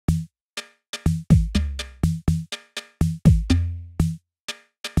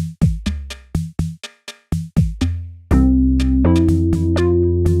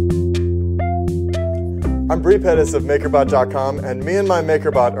I'm Bree Pettis of Makerbot.com, and me and my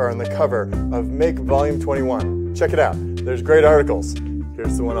Makerbot are on the cover of Make Volume 21. Check it out. There's great articles.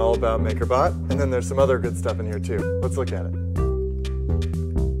 Here's the one all about Makerbot, and then there's some other good stuff in here too. Let's look at it.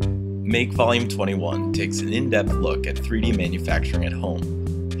 Make Volume 21 takes an in-depth look at 3D manufacturing at home,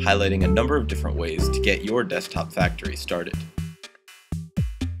 highlighting a number of different ways to get your desktop factory started,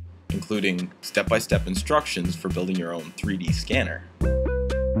 including step-by-step instructions for building your own 3D scanner.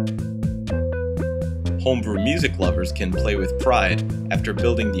 Homebrew music lovers can play with pride after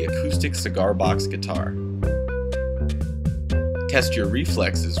building the acoustic cigar box guitar. Test your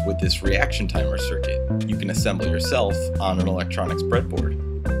reflexes with this reaction timer circuit you can assemble yourself on an electronics breadboard.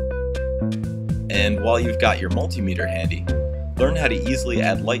 And while you've got your multimeter handy, learn how to easily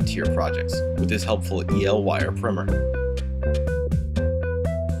add light to your projects with this helpful EL wire primer.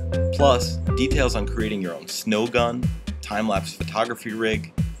 Plus, details on creating your own snow gun, time-lapse photography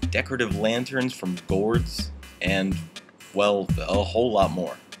rig, decorative lanterns from gourds, and, well, a whole lot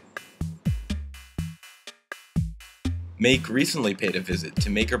more. Make recently paid a visit to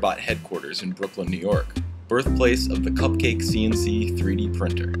Makerbot headquarters in Brooklyn, New York, birthplace of the Cupcake CNC 3D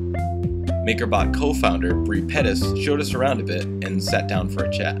printer. Makerbot co-founder Bree Pettis showed us around a bit and sat down for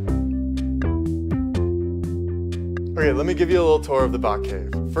a chat. Okay, let me give you a little tour of the bot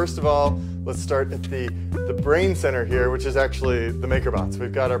cave. First of all, let's start at the brain center here, which is actually the Makerbots.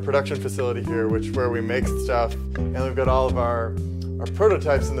 We've got our production facility here, where we make stuff, and we've got all of our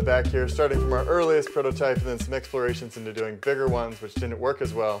prototypes in the back here, starting from our earliest prototype and then some explorations into doing bigger ones, which didn't work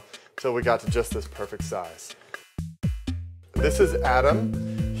as well, until we got to just this perfect size. This is Adam.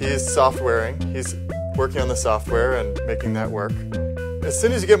 He's softwaring. He's working on the software and making that work. As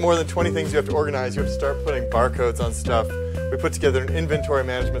soon as you get more than 20 things you have to organize, you have to start putting barcodes on stuff. We put together an inventory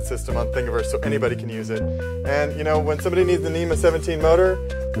management system on Thingiverse so anybody can use it. And you know, when somebody needs the NEMA 17 motor,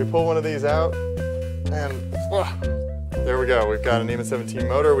 we pull one of these out and there we go. We've got a NEMA 17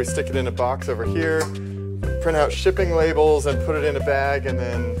 motor. We stick it in a box over here, print out shipping labels and put it in a bag, and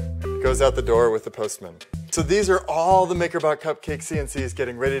then it goes out the door with the postman. So these are all the Makerbot Cupcake CNCs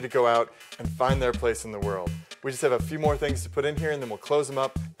getting ready to go out and find their place in the world. We just have a few more things to put in here and then we'll close them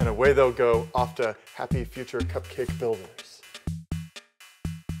up and away they'll go off to happy future cupcake builders.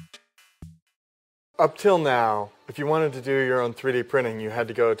 Up till now, if you wanted to do your own 3D printing, you had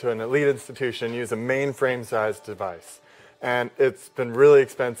to go to an elite institution, use a mainframe-sized device. And it's been really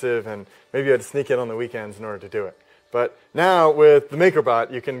expensive and maybe you had to sneak in on the weekends in order to do it. But now with the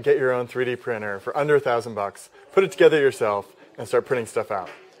Makerbot, you can get your own 3D printer for under $1,000, put it together yourself, and start printing stuff out.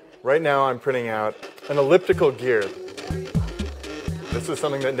 Right now I'm printing out an elliptical gear. This is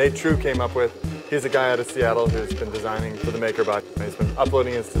something that Nate True came up with. He's a guy out of Seattle who's been designing for the Makerbot, and he's been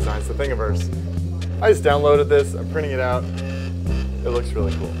uploading his designs to Thingiverse. I just downloaded this, I'm printing it out. It looks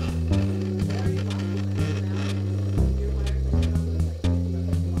really cool.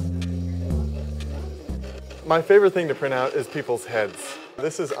 My favorite thing to print out is people's heads.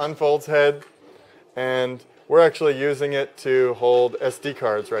 This is Unfold's head, and we're actually using it to hold SD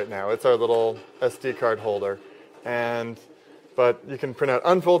cards right now. It's our little SD card holder. But you can print out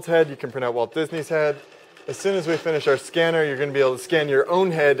Unfold's head, you can print out Walt Disney's head. As soon as we finish our scanner, you're going to be able to scan your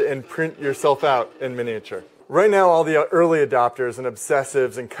own head and print yourself out in miniature. Right now, all the early adopters and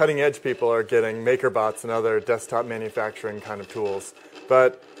obsessives and cutting-edge people are getting Makerbots and other desktop manufacturing kind of tools.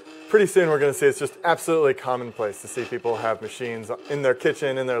 But pretty soon we're going to see it's just absolutely commonplace to see people have machines in their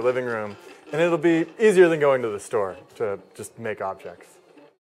kitchen, in their living room, and it'll be easier than going to the store to just make objects.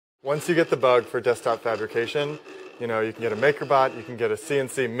 Once you get the bug for desktop fabrication, you know, you can get a Makerbot, you can get a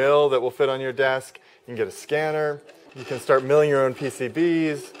CNC mill that will fit on your desk, you can get a scanner, you can start milling your own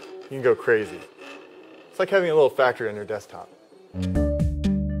PCBs, you can go crazy. It's like having a little factory on your desktop.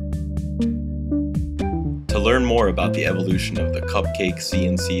 To learn more about the evolution of the Cupcake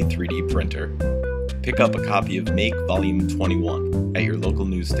CNC 3D printer, pick up a copy of Make Volume 21 at your local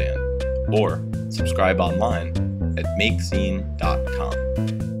newsstand, or subscribe online at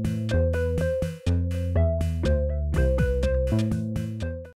makescene.com.